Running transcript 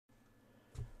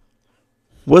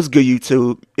What's good,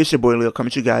 YouTube? It's your boy Leo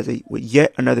coming to you guys with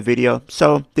yet another video.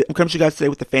 I'm coming to you guys today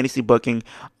with the fantasy booking.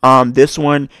 This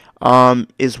one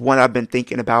is one I've been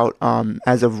thinking about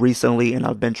as of recently, and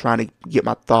I've been trying to get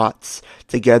my thoughts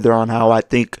together on how I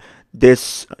think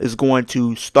this is going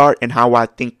to start and how I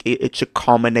think it should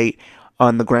culminate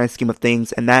on the grand scheme of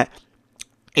things, and that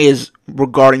is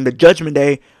regarding the Judgment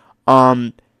Day.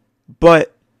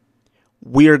 But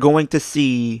we are going to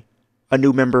see a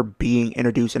new member being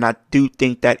introduced, and I do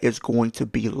think that is going to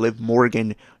be Liv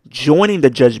Morgan joining the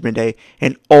Judgment Day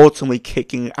and ultimately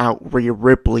kicking out Rhea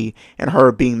Ripley and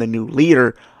her being the new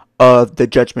leader of the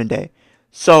Judgment Day.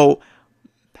 So,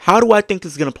 how do I think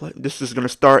this is gonna play? This is gonna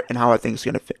start, and how I think it's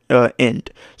gonna end.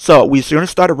 So we're gonna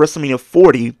start at WrestleMania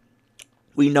 40.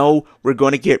 We know we're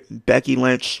going to get Becky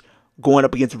Lynch going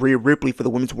up against Rhea Ripley for the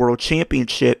Women's World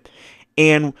Championship,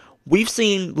 and we've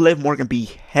seen Liv Morgan be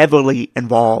heavily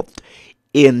involved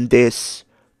in this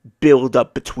build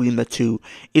up between the two.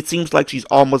 It seems like she's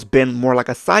almost been more like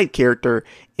a side character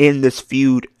in this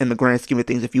feud in the grand scheme of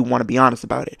things, if you want to be honest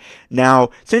about it. Now,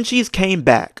 since she's came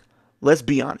back, let's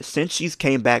be honest, since she's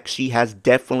came back, she has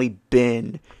definitely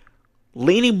been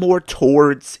leaning more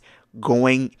towards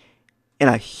going in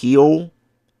a heel,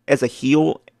 as a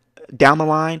heel down the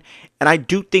line, and I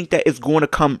do think that it's going to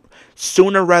come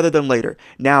sooner rather than later.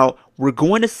 Now, we're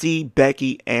going to see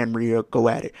Becky and Rhea go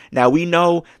at it. Now, we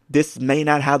know this may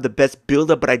not have the best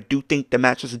build-up, but I do think the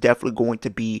matches are definitely going to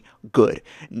be good.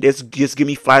 This just give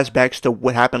me flashbacks to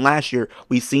what happened last year.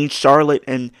 We've seen Charlotte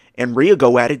and Rhea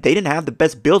go at it. They didn't have the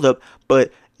best build-up,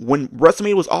 but when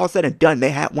WrestleMania was all said and done, they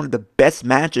had one of the best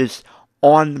matches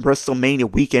on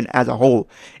WrestleMania weekend as a whole.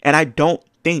 And I don't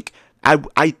think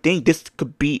I think this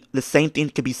could be the same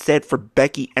thing could be said for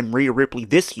Becky and Rhea Ripley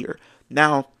this year.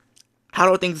 Now, how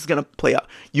do I think this is going to play out?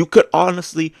 You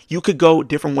could go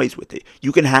different ways with it.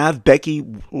 You can have Becky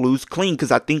lose clean,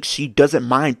 because I think she doesn't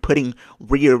mind putting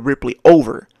Rhea Ripley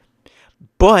over.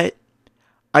 But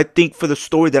I think for the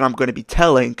story that I'm going to be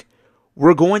telling,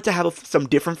 we're going to have some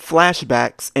different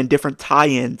flashbacks and different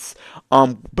tie-ins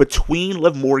between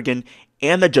Liv Morgan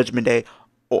and the Judgment Day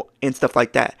and stuff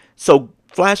like that. So,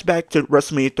 flashback to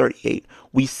WrestleMania 38.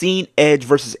 We seen Edge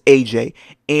versus AJ,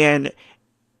 and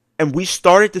we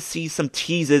started to see some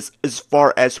teases as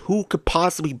far as who could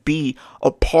possibly be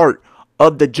a part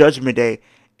of the Judgment Day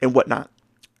and whatnot.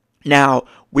 Now,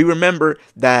 we remember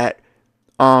that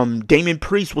Damian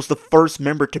Priest was the first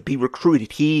member to be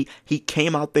recruited. He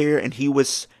came out there and he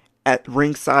was at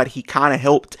ringside. He kind of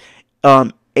helped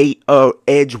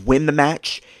Edge win the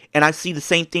match, and I see the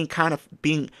same thing kind of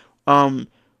being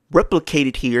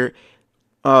replicated here,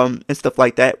 and stuff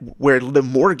like that, where Liv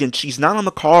Morgan, she's not on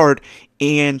the card,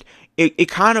 and it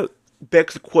kind of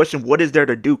begs the question, what is there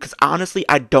to do? Because honestly,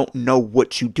 I don't know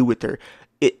what you do with her.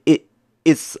 It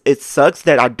sucks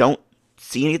that I don't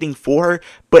see anything for her,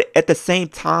 but at the same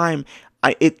time,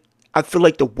 I feel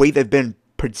like the way they've been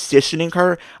positioning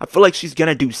her, I feel like she's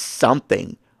gonna do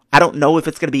something. I don't know if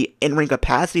it's gonna be in-ring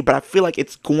capacity, but I feel like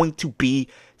it's going to be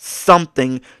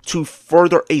something to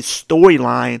further a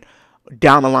storyline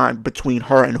down the line between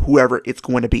her and whoever it's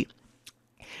going to be.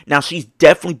 Now, she's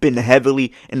definitely been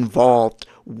heavily involved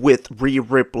with Rhea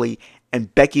Ripley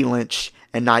and Becky Lynch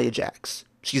and Nia Jax.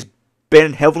 She's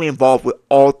been heavily involved with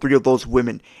all three of those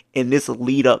women in this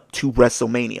lead up to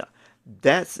WrestleMania.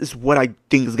 That is what I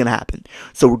think is going to happen.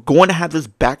 So we're going to have this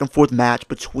back and forth match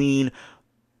between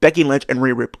Becky Lynch and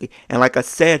Rhea Ripley. And like I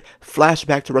said,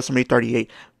 flashback to WrestleMania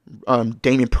 38.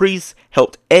 Damian Priest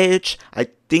helped Edge. I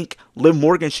think Liv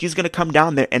Morgan, she's going to come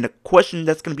down there, and the question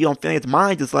that's going to be on fans'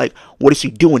 minds is like, what is she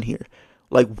doing here?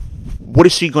 Like, what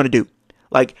is she going to do?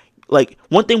 Like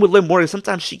one thing with Liv Morgan,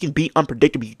 sometimes she can be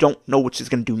unpredictable. You don't know what she's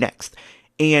going to do next.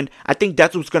 And I think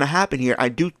that's what's going to happen here. I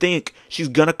do think she's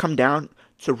going to come down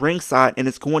to ringside, and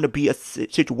it's going to be a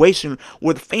situation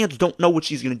where the fans don't know what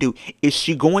she's going to do. Is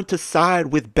she going to side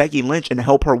with Becky Lynch and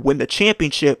help her win the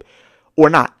championship or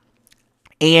not?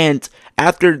 And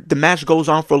after the match goes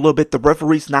on for a little bit, the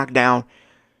referee's knocked down.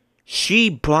 She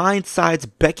blindsides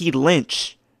Becky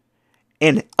Lynch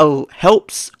and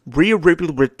helps Rhea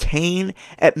Ripley retain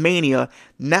at Mania.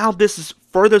 Now this is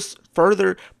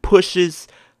further pushes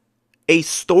a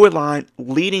storyline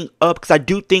leading up, because I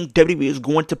do think WWE is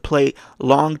going to play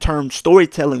long-term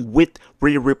storytelling with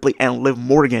Rhea Ripley and Liv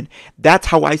Morgan. That's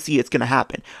how I see it's going to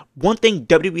happen. One thing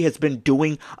WWE has been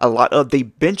doing a lot of,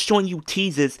 they've been showing you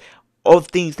teases of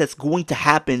things that's going to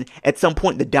happen at some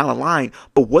point down the line,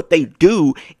 but what they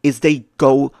do is they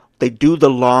do the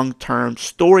long-term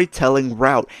storytelling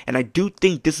route, and I do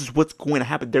think this is what's going to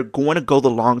happen. They're going to go the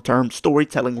long-term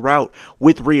storytelling route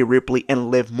with Rhea Ripley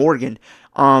and Liv Morgan.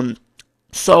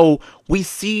 So we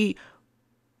see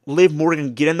Liv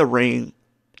Morgan get in the ring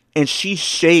and she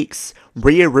shakes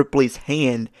Rhea Ripley's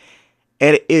hand,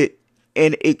 and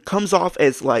it comes off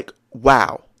as like,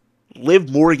 wow, Liv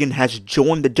Morgan has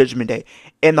joined the Judgment Day.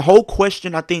 And the whole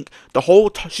question, I think,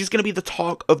 she's gonna be the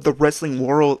talk of the wrestling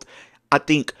world, I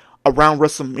think, around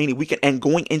WrestleMania weekend and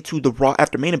going into the Raw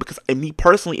after Mania. Because me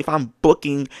personally, if I'm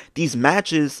booking these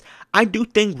matches, I do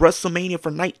think WrestleMania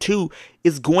for night 2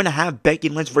 is going to have Becky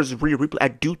Lynch versus Rhea Ripley. I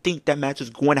do think that match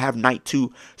is going to have night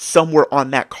 2 somewhere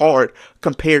on that card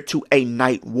compared to a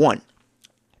night 1.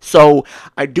 So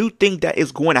I do think that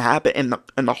is going to happen,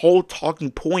 and the whole talking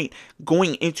point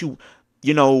going into,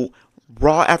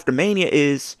 Raw after Mania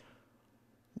is,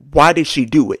 why did she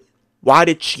do it? Why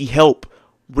did she help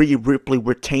Rhea Ripley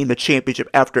retain the championship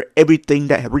after everything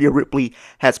that Rhea Ripley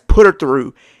has put her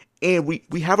through? And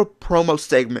we have a promo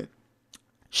segment.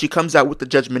 She comes out with the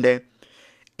Judgment Day,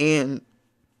 and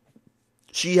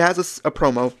she has a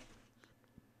promo,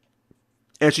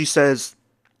 and she says,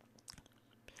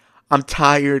 I'm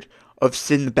tired of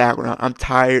sitting in the background. I'm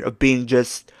tired of being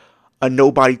just a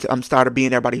nobody. I'm tired of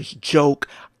being everybody's joke.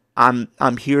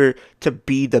 I'm here to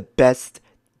be the best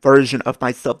version of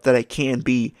myself that I can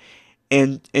be.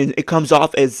 And it comes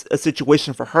off as a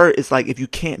situation for her. It's like, if you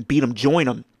can't beat them, join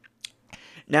them.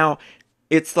 Now,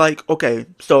 it's like, okay,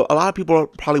 so a lot of people are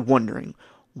probably wondering,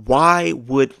 why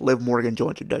would Liv Morgan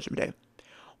join the Judgment Day?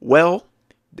 Well,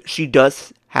 she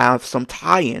does have some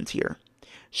tie-ins here.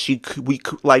 If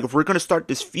we're gonna start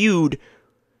this feud,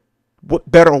 what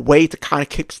better way to kind of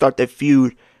kickstart that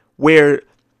feud? Where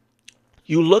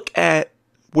you look at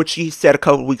what she said a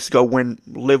couple of weeks ago when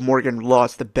Liv Morgan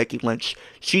lost to Becky Lynch.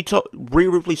 Rhea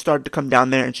Ripley started to come down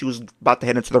there, and she was about to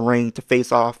head into the ring to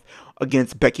face off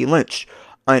against Becky Lynch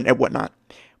and whatnot.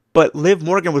 But Liv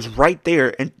Morgan was right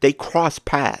there, and they crossed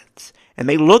paths, and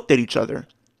they looked at each other,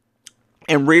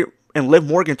 and Liv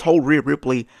Morgan told Rhea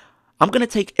Ripley, I'm going to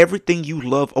take everything you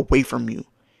love away from you.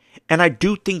 And I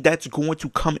do think that's going to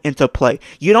come into play.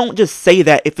 You don't just say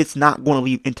that if it's not going to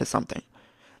lead into something.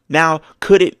 Now,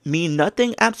 could it mean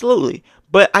nothing? Absolutely.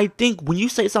 But I think when you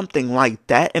say something like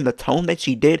that and the tone that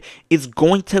she did, it's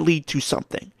going to lead to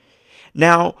something.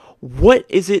 Now, what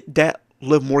is it that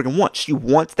Liv Morgan wants? She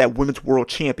wants that Women's World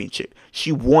Championship.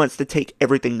 She wants to take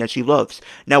everything that she loves.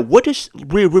 Now, what does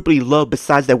Rhea Ripley love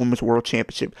besides that Women's World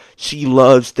Championship? She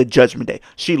loves the Judgment Day.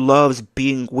 She loves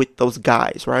being with those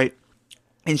guys, right?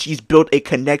 And she's built a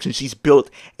connection. She's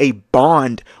built a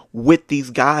bond with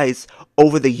these guys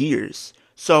over the years.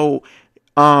 So,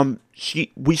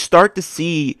 we start to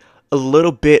see a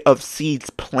little bit of seeds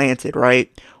planted,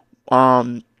 right?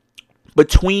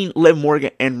 Between Liv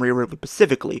Morgan and Rhea Ripley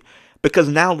specifically. Because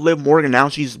now Liv Morgan, now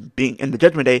she's being in the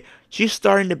Judgment Day, she's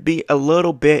starting to be a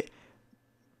little bit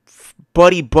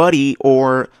buddy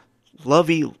or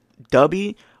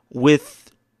lovey-dovey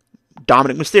with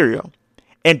Dominic Mysterio.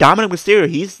 And Dominic Mysterio,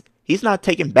 he's not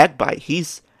taken back by it.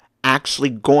 He's actually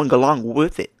going along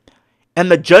with it.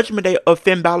 And the Judgment Day of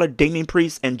Finn Balor, Damian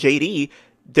Priest, and JD,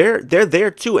 they're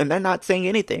there too, and they're not saying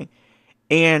anything.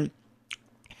 And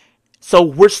so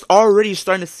we're already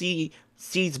starting to see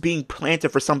seeds being planted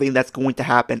for something that's going to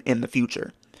happen in the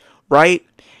future, right?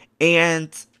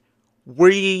 And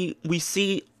we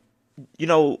see,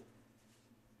 Rhea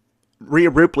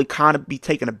Ripley kind of be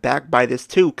taken aback by this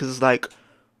too, because it's like,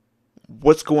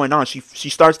 what's going on? She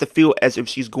starts to feel as if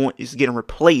she's getting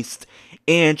replaced,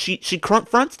 and she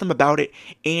confronts them about it,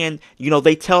 and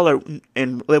they tell her,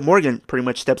 and Liv Morgan pretty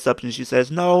much steps up and she says,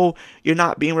 "No, you're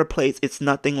not being replaced. It's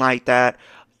nothing like that.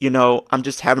 I'm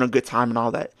just having a good time and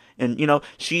all that." And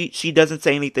she doesn't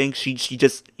say anything. She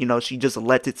just she just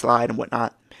lets it slide and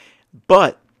whatnot.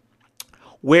 But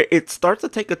where it starts to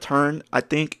take a turn, I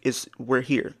think, is we're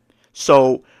here.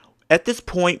 So at this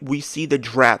point, we see the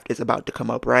draft is about to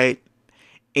come up, right?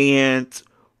 And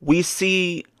we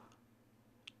see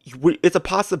it's a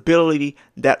possibility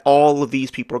that all of these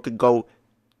people could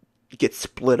get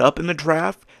split up in the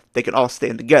draft. They could all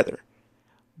stand together.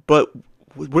 But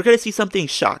we're going to see something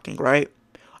shocking, right?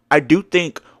 I do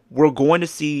think we're going to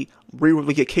see Rhea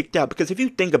Ripley get kicked out. Because if you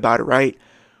think about it, right?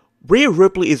 Rhea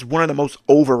Ripley is one of the most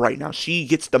over right now. She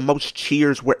gets the most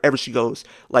cheers wherever she goes.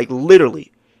 Like,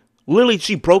 literally,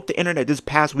 she broke the internet this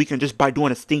past weekend just by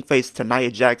doing a stink face to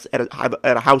Nia Jax at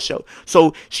a house show.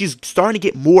 So she's starting to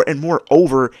get more and more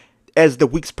over as the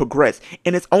weeks progress.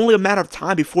 And it's only a matter of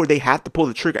time before they have to pull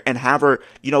the trigger and have her,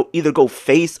 either go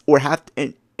face or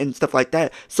and stuff like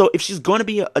that. So if she's going to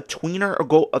be a tweener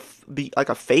or be like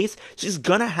a face, she's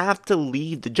going to have to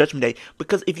leave the Judgment Day.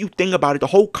 Because if you think about it, the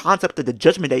whole concept of the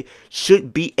Judgment Day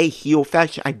should be a heel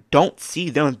faction. I don't see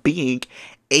them being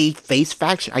a face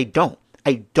faction. I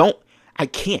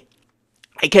can't.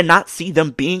 I cannot see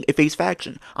them being a face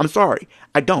faction. I'm sorry,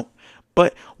 I don't.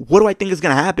 But what do I think is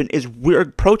going to happen is we're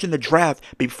approaching the draft.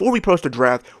 Before we approach the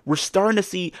draft, we're starting to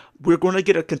see we're going to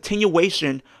get a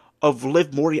continuation of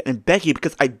Liv Morgan and Becky,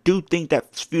 because I do think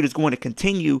that feud is going to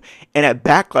continue. And at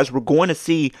Backlash, we're going to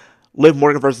see Liv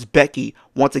Morgan versus Becky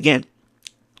once again.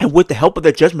 And with the help of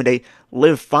the Judgment Day,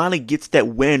 Liv finally gets that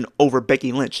win over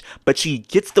Becky Lynch. But she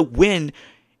gets the win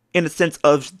in the sense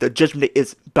of the Judgment Day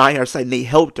is by her side and they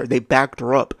helped her, they backed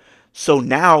her up. So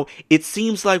now it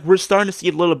seems like we're starting to see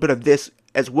a little bit of this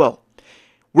as well.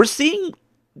 We're seeing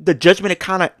the Judgment Day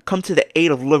kind of come to the aid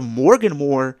of Liv Morgan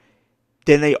more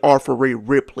than they are for Rhea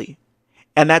Ripley.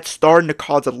 And that's starting to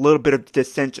cause a little bit of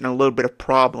dissension, a little bit of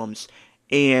problems.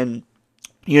 And,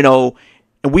 and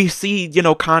we see,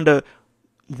 kind of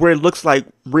where it looks like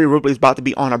Rhea Ripley is about to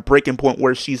be on a breaking point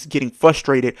where she's getting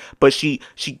frustrated, but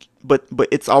but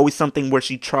it's always something where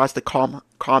she tries to calm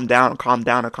down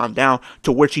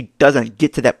to where she doesn't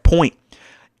get to that point.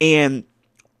 And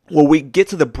when we get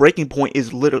to the breaking point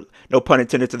is literally, no pun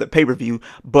intended, to the pay-per-view,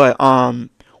 but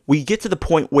we get to the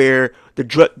point where the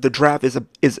draft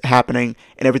is happening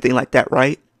and everything like that,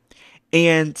 right?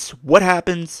 And what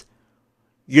happens?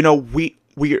 We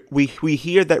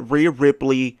hear that Rhea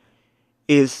Ripley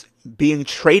is being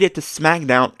traded to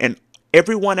SmackDown, and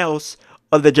everyone else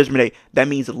of the Judgment Day, that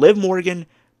means Liv Morgan,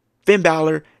 Finn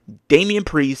Balor, Damian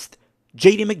Priest,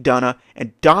 JD McDonough,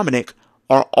 and Dominic,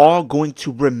 are all going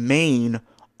to remain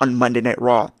on Monday Night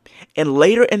Raw. And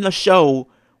later in the show,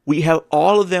 we have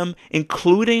all of them,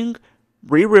 including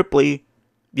Rhea Ripley,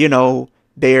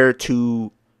 there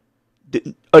to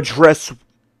address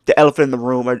the elephant in the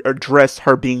room, or address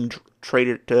her being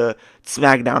traded to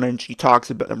SmackDown. And she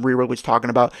talks about, Rhea Ripley's talking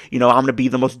about, I'm going to be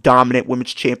the most dominant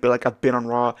women's champion like I've been on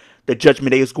Raw. The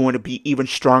Judgment Day is going to be even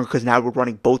stronger because now we're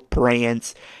running both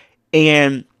brands.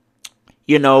 And,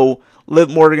 Liv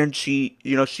Morgan,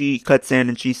 she cuts in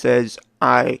and she says,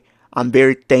 I'm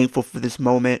very thankful for this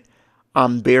moment.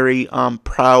 I'm very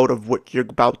proud of what you're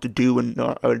about to do and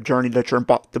a journey that you're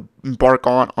about to embark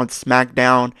on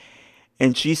SmackDown.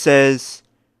 And she says,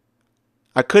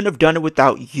 I couldn't have done it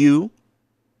without you.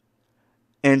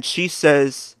 And she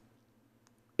says,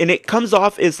 and it comes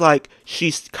off as like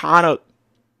she's kind of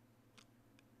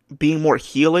being more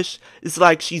heelish. It's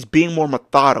like she's being more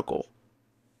methodical,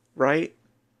 right?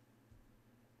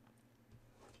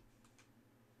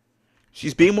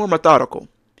 She's being more methodical.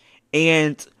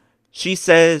 And she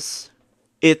says,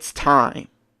 it's time.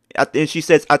 And she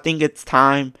says, I think it's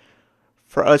time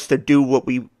for us to do what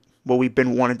we've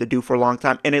been wanting to do for a long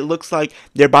time. And it looks like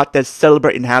they're about to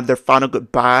celebrate and have their final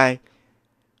goodbye.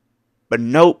 But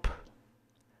nope.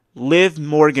 Liv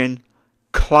Morgan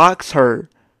clocks her,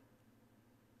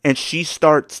 and she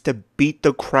starts to beat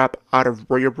the crap out of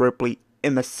Rhea Ripley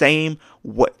in the same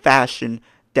fashion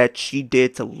that she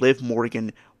did to Liv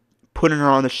Morgan, putting her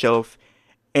on the shelf.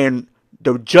 And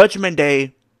the Judgment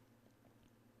Day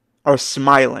are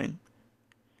smiling.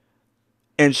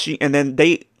 And then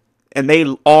they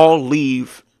all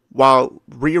leave while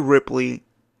Rhea Ripley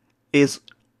is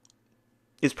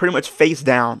pretty much face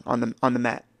down on the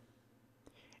mat.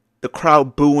 The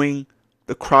crowd booing,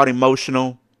 the crowd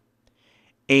emotional,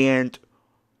 and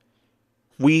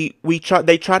they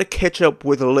try to catch up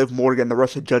with Liv Morgan the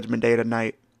rest of Judgment Day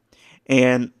tonight.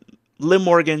 And Liv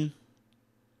Morgan,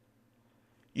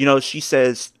 she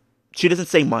says, she doesn't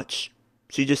say much.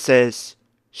 She just says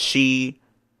she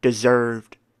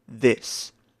deserved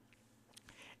this.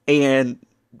 And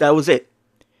that was it.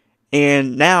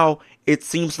 And now it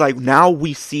seems like now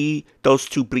we see those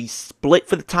two be split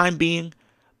for the time being.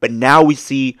 But now we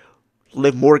see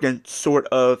Liv Morgan sort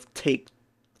of take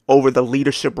over the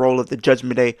leadership role of the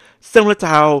Judgment Day, similar to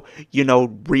how,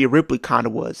 Rhea Ripley kind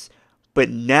of was. But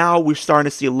now we're starting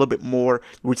to see a little bit more.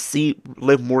 We see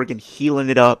Liv Morgan healing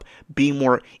it up, being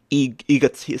more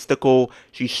egotistical.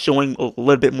 She's showing a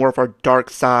little bit more of her dark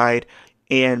side.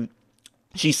 And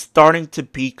she's starting to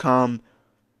become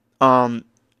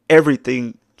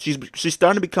everything. She's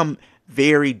starting to become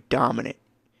very dominant,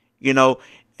 and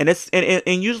it's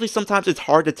and usually sometimes it's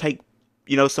hard to take,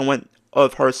 someone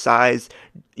of her size,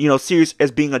 serious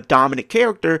as being a dominant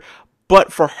character.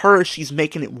 But for her, she's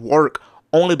making it work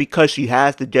only because she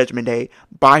has the Judgment Day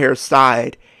by her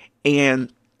side.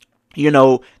 And,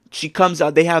 she comes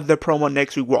out, they have their promo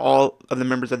next week where all of the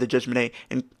members of the Judgment Day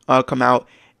and come out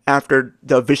after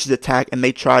the vicious attack, and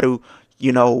they try to,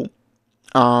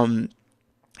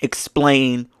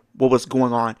 explain what was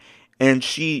going on. And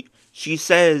she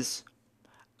says,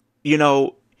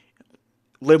 Liv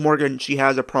Morgan, she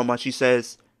has a promo. She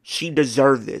says she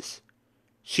deserved this.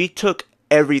 She took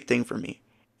everything from me,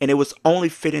 and it was only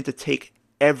fitting to take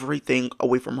everything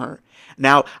away from her.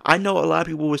 Now, I know a lot of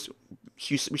people was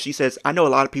she says, I know a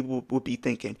lot of people would be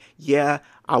thinking, yeah,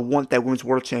 I want that women's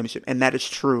world championship, and that is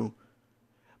true.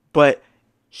 But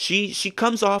she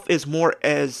comes off as more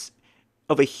as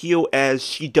of a heel, as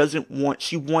she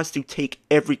wants to take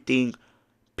everything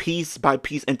piece by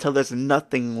piece until there's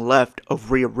nothing left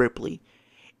of Rhea Ripley.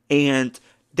 And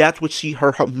that's what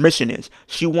her mission is.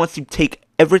 She wants to take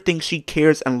everything she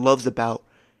cares and loves about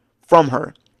from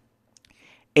her.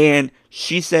 And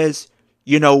she says,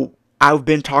 I've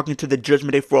been talking to the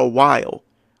Judgment Day for a while.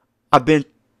 I've been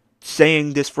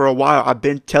saying this for a while. I've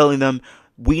been telling them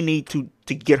we need to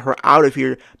get her out of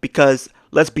here, because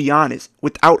let's be honest,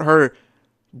 without her,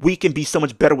 we can be so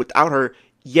much better without her.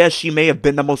 Yes, she may have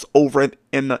been the most over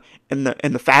in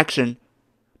the faction,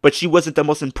 but she wasn't the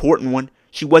most important one.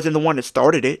 She wasn't the one that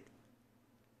started it.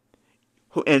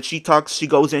 And she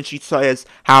goes in, she says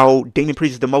how Damian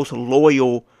Priest is the most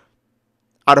loyal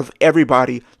out of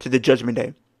everybody to the Judgment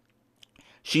Day.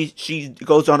 She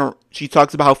goes on, she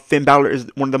talks about how Finn Balor is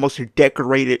one of the most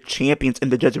decorated champions in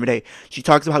the Judgment Day. She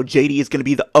talks about how JD is going to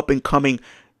be the up and coming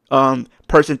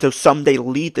person to someday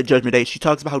lead the Judgment Day. She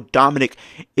talks about how Dominic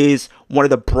is one of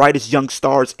the brightest young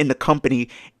stars in the company,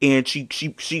 and she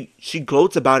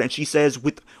gloats about it. And she says,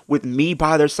 with me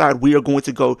by their side, we are going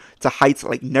to go to heights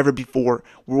like never before.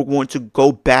 We're going to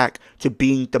go back to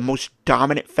being the most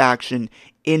dominant faction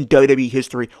in WWE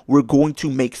history. We're going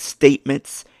to make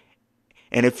statements.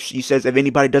 And if she says, if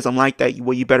anybody doesn't like that,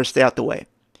 well, you better stay out the way,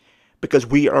 because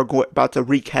we are about to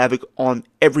wreak havoc on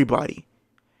everybody.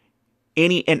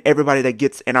 Any and everybody that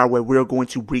gets in our way, we're going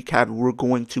to wreak havoc. We're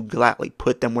going to gladly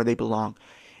put them where they belong.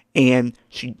 And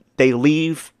they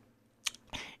leave.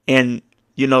 And,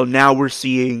 now we're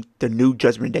seeing the new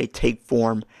Judgment Day take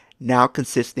form, now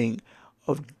consisting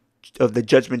of the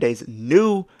Judgment Day's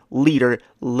new leader,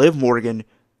 Liv Morgan,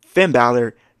 Finn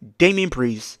Balor, Damian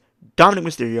Priest, Dominic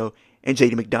Mysterio, and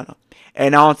JD McDonough.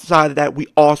 And on the side of that, we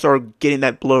also are getting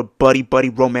that little buddy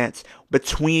romance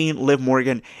between Liv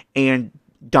Morgan and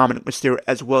Dominic Mysterio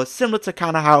as well, similar to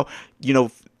kind of how,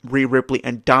 Rhea Ripley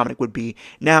and Dominic would be.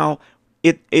 Now,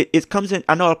 it comes in,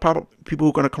 I know probably people who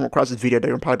are going to come across this video,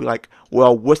 they're going to probably be like,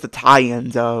 well, what's the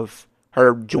tie-ins of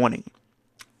her joining?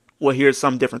 Well, here's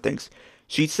some different things.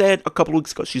 She said a couple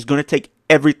weeks ago she's going to take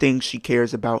everything she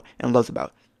cares about and loves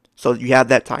about. So you have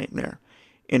that tie-in there.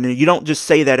 And you don't just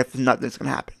say that if nothing's going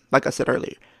to happen, like I said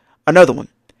earlier. Another one.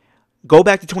 Go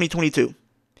back to 2022.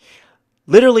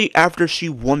 Literally after she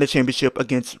won the championship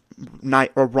against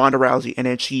Ronda Rousey, and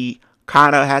then she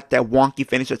kind of had that wonky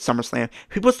finish at SummerSlam,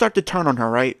 people start to turn on her,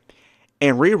 right?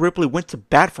 And Rhea Ripley went to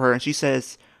bat for her, and she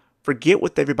says, forget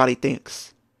what everybody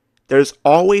thinks. There's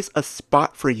always a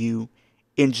spot for you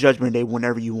in Judgment Day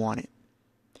whenever you want it.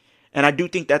 And I do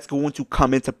think that's going to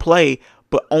come into play,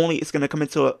 but only it's going to come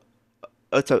into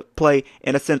to play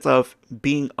in a sense of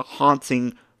being a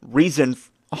haunting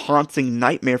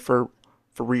nightmare for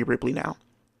Rhea Ripley now.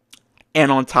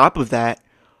 And on top of that,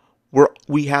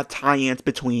 we have tie-ins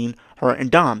between her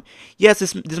and Dom. Yes,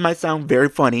 this might sound very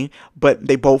funny, but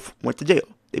they both went to jail.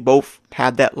 They both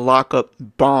had that lockup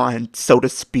bond, so to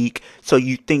speak. So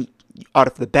you think out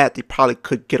of the bat they probably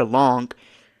could get along.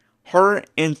 Her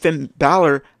and Finn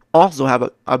Balor also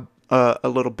have a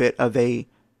little bit of a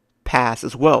pass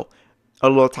as well. A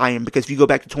little tie-in, because if you go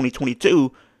back to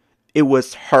 2022, it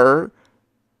was her,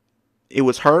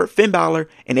 Finn Balor,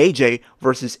 and AJ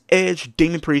versus Edge,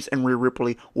 Damian Priest, and Rhea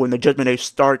Ripley when the Judgment Day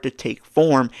started to take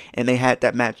form, and they had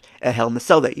that match at Hell in a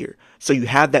Cell that year. So you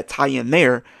have that tie-in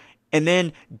there. And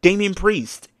then Damian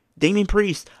Priest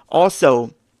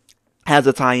also has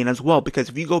a tie-in as well, because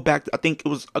if you go back, I think it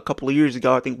was a couple of years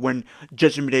ago, I think when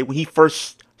Judgment Day, when he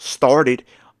first started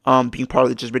being part of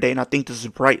the Judgment Day, and I think this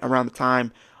is right around the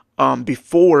time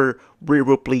before Rhea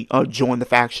Ripley joined the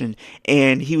faction,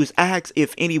 and he was asked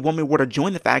if any woman were to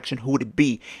join the faction, who would it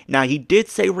be? Now, he did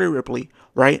say Rhea Ripley,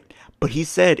 right? But he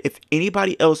said if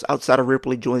anybody else outside of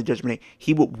Ripley joined the Judgment Day,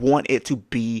 he would want it to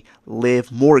be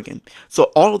Liv Morgan.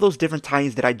 So all of those different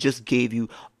tie-ins that I just gave you,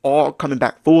 all coming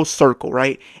back full circle,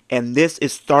 right? And this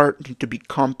is starting to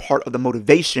become part of the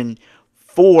motivation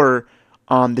for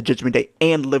the Judgment Day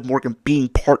and Liv Morgan being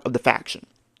part of the faction.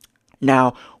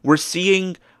 Now, we're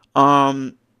seeing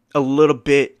a little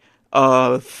bit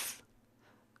of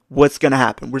what's going to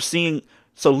happen. We're seeing,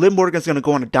 so Liv Morgan's going to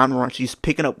go on a down run. She's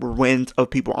picking up wins of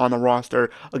people on the roster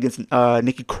against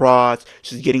Nikki Cross.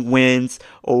 She's getting wins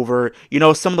over,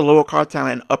 some of the lower card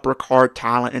talent and upper card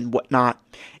talent and whatnot.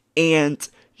 And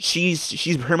she's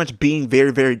pretty much being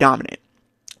very, very dominant.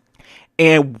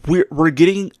 And we're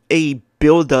getting a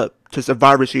build up to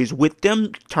Survivor Series with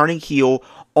them turning heel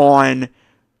on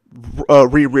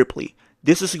Rhea Ripley.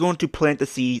 this is going to plant the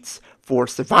seeds for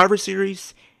Survivor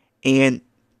Series and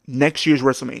next year's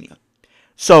WrestleMania.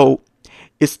 So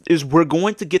is we're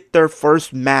going to get their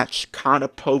first match kind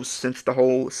of post since the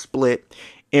whole split,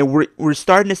 and we're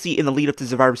starting to see in the lead up to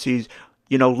Survivor Series,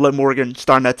 Liv Morgan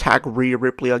starting to attack Rhea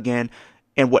Ripley again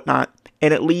and whatnot,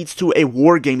 and it leads to a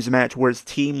War Games match where it's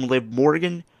Team Liv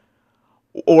Morgan,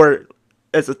 or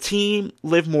as a team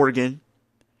Liv Morgan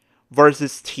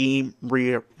versus Team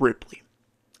Rhea Ripley,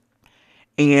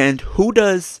 and who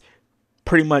does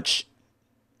pretty much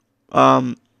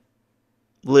Liv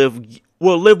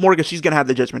Morgan, she's gonna have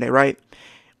the Judgment Day, right?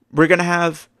 We're gonna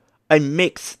have a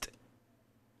mixed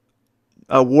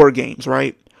War Games,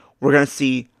 right? We're gonna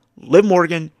see Liv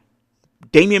Morgan,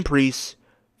 Damian Priest,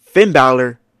 Finn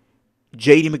Balor,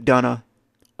 JD McDonough,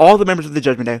 all the members of the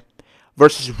Judgment Day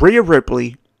versus Rhea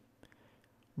Ripley,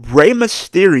 Rey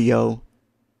Mysterio.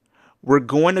 We're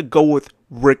going to go with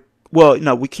Rick. Well,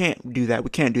 no, we can't do that. We're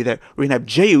gonna have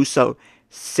Jey Uso,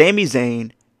 Sami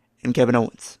Zayn, and Kevin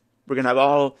Owens. We're going to have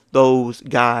all those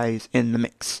guys in the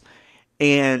mix.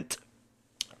 And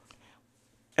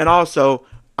also,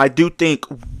 I do think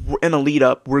in the lead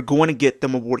up, we're going to get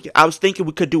them awarded. I was thinking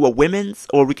we could do a women's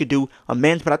or we could do a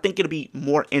men's, but I think it'll be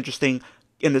more interesting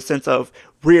in the sense of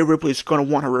Rhea Ripley is going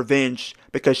to want her revenge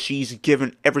because she's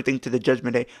given everything to the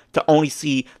Judgment Day, to only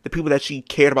see the people that she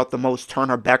cared about the most turn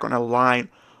her back on the line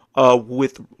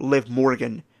with Liv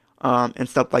Morgan. And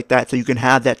stuff like that, so you can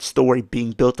have that story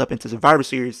being built up into Survivor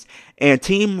Series. And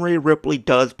Team Rhea Ripley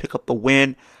does pick up the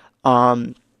win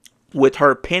with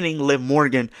her pinning Liv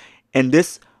Morgan, and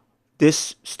this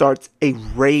starts a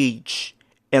rage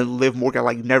in Liv Morgan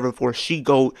like never before. She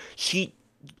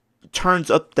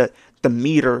turns up the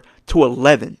meter to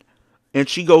 11, and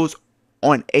she goes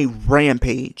on a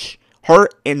rampage. Her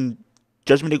and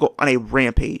Judgment Day go on a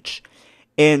rampage,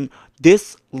 and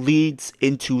this leads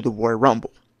into the Royal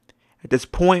Rumble. At this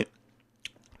point,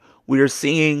 we are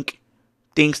seeing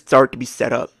things start to be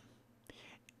set up.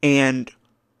 And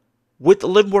with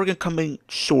Liv Morgan coming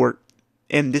short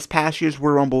in this past year's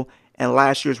Royal Rumble and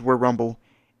last year's Royal Rumble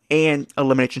and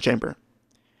Elimination Chamber,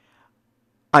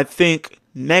 I think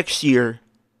next year,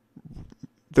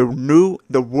 the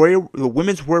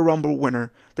Women's Royal Rumble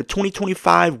winner, the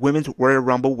 2025 Women's Royal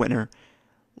Rumble winner,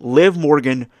 Liv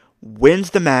Morgan,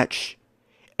 wins the match,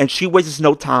 and she wastes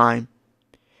no time.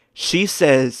 She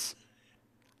says,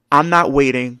 I'm not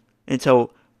waiting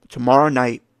until tomorrow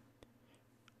night.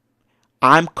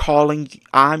 I'm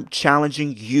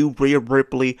challenging you, Rhea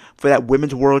Ripley, for that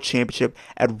Women's World Championship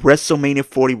at WrestleMania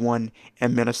 41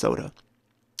 in Minnesota.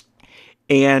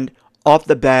 And off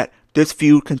the bat, this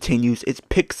feud continues. It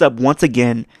picks up once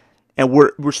again, and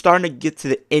we're starting to get to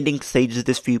the ending stages of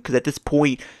this feud, because at this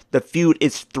point, the feud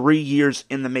is 3 years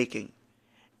in the making.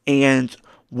 And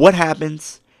what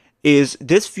happens is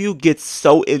this feud gets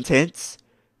so intense.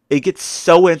 It gets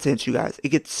so intense, you guys. It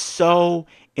gets so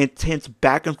intense,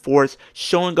 back and forth,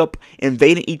 showing up,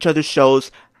 invading each other's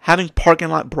shows, having parking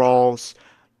lot brawls,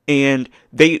 and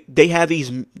they have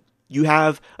these. You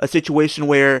have a situation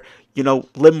where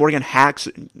Liv Morgan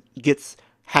gets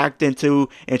hacked into,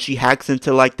 and she hacks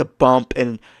into like the bump,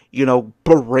 and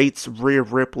berates Rhea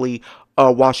Ripley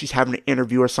while she's having an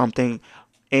interview or something,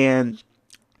 and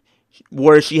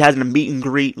where she has a meet and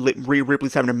greet. Rhea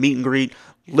Ripley's having a meet and greet.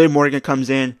 Liv Morgan comes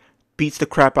in, beats the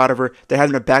crap out of her. They're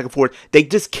having a back and forth. They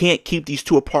just can't keep these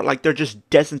two apart. Like, they're just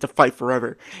destined to fight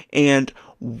forever. And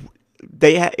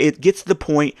it gets to the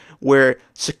point where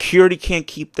security can't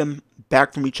keep them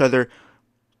back from each other.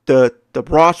 The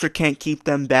roster can't keep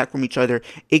them back from each other.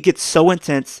 It gets so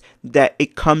intense that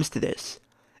it comes to this.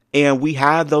 And we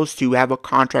have those two have a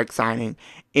contract signing.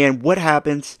 And what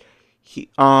happens?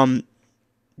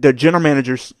 The general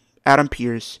manager, Adam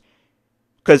Pearce,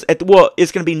 because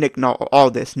it's going to be Nick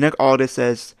Aldis. Nick Aldis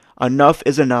says enough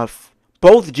is enough.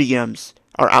 Both GMs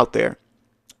are out there,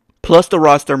 plus the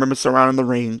roster members surrounding the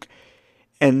ring,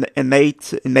 and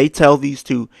they tell these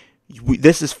two,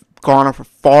 this has gone on for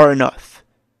far enough.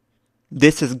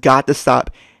 This has got to stop.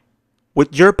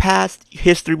 With your past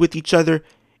history with each other,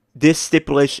 this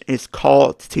stipulation is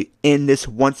called to end this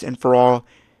once and for all.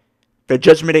 The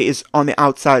Judgment Day is on the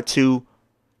outside too,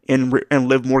 in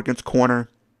Liv Morgan's corner.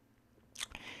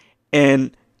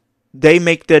 And they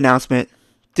make the announcement,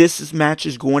 this match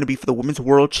is going to be for the Women's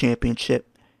World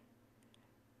Championship.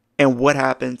 And what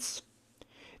happens?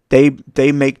 They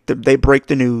break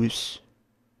the news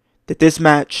that this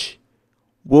match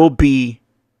will be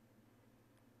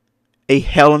a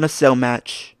Hell in a Cell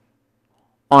match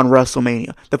on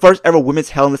WrestleMania. The first ever women's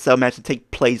Hell in a Cell match to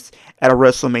take place at a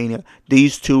WrestleMania.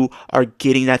 These two are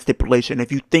getting that stipulation.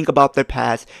 If you think about their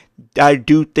past, I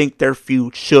do think their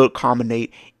feud should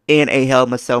culminate in a Hell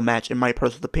in a Cell match, in my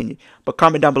personal opinion. But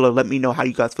comment down below, let me know how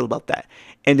you guys feel about that.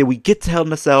 And then we get to Hell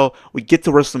in a Cell, we get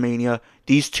to WrestleMania.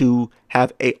 These two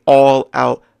have a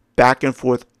all-out, back and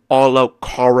forth, all-out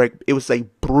car wreck. It was a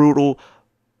brutal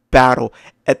battle.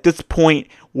 At this point,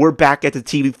 we're back at the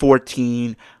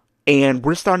TV14, and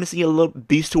we're starting to see a little.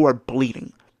 These two are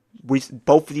bleeding.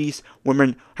 Both of these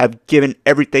women have given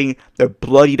everything. They're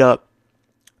bloodied up.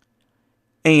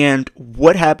 And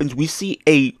what happens? We see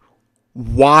a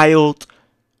wild,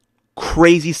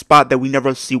 crazy spot that we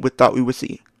never thought we would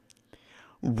see.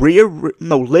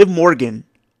 Liv Morgan.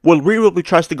 Well, Rhea Ripley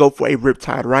tries to go for a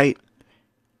Riptide, right?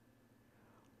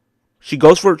 She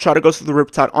tries to go for the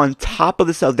Riptide on top of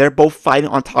the cell. They're both fighting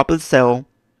on top of the cell.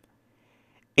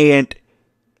 And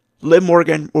Liv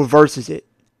Morgan reverses it.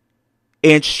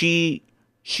 And she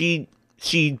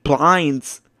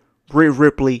blinds Rhea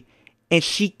Ripley. And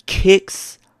she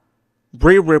kicks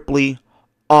Rhea Ripley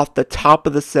off the top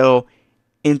of the cell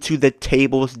into the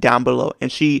tables down below.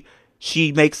 And she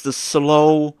makes the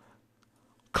slow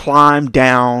climb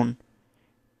down,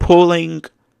 pulling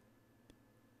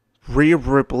Rhea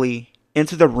Ripley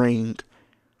into the ring,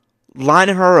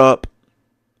 lining her up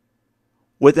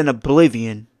with an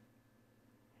oblivion.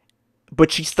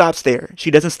 But she stops there. She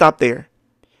doesn't stop there.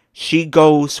 She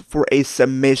goes for a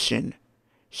submission.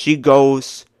 She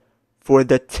goes for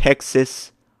the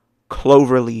Texas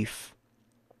Cloverleaf,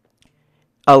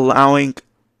 allowing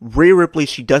Rhea Ripley,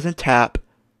 she doesn't tap.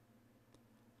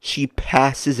 She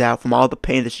passes out from all the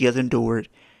pain that she has endured.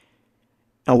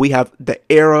 And we have the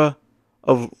era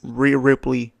of Rhea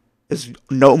Ripley is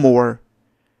no more.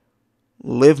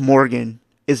 Liv Morgan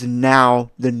is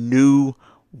now the new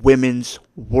Women's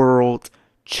World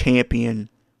Champion.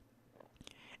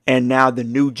 And now the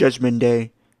new Judgment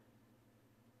Day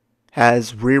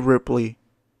has Rhea Ripley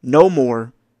no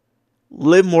more.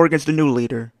 Liv Morgan's the new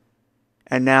leader.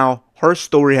 And now her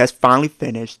story has finally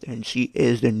finished, and she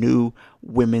is the new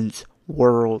Women's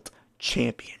World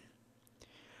Champion.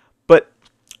 But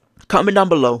comment down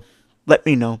below, let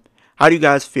me know. How do you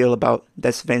guys feel about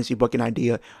this fantasy booking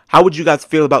idea? How would you guys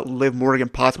feel about Liv Morgan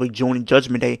possibly joining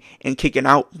Judgment Day and kicking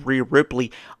out Rhea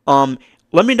Ripley?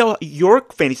 Let me know your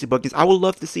fantasy bookings. I would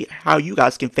love to see how you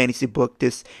guys can fantasy book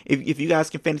this. If you guys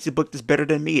can fantasy book this better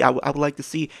than me, I would like to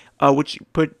see what you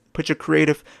put your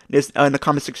creativeness in the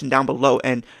comment section down below.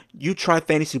 And you try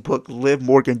fantasy book Liv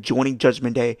Morgan joining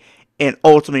Judgment Day and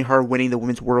ultimately her winning the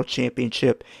Women's World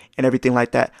Championship and everything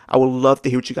like that. I would love to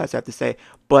hear what you guys have to say.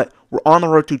 But we're on the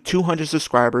road to 200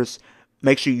 subscribers.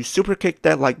 Make sure you super kick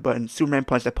that like button, Superman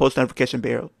punch that post notification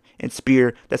bell, and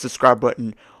spear that subscribe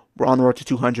button. We're on the road to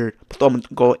 200. The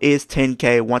goal is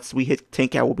 10K. Once we hit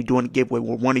 10K, we'll be doing a giveaway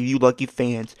where one of you lucky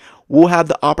fans will have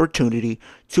the opportunity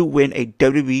to win a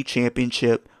WWE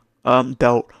Championship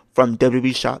belt from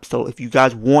WWE Shop. So if you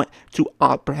guys want to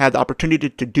have the opportunity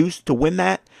to win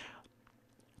that,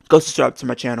 go subscribe to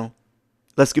my channel.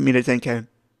 Let's get me to 10K.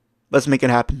 Let's make it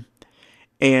happen.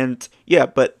 And yeah,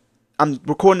 but I'm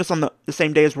recording this on the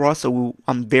same day as Raw, so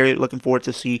I'm very looking forward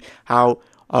to see how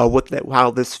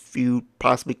this feud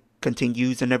possibly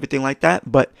continues and everything like that.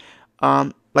 But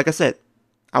like I said,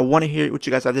 I want to hear what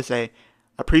you guys have to say.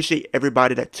 I appreciate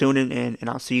everybody that tuning in, and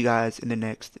I'll see you guys in the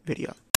next video.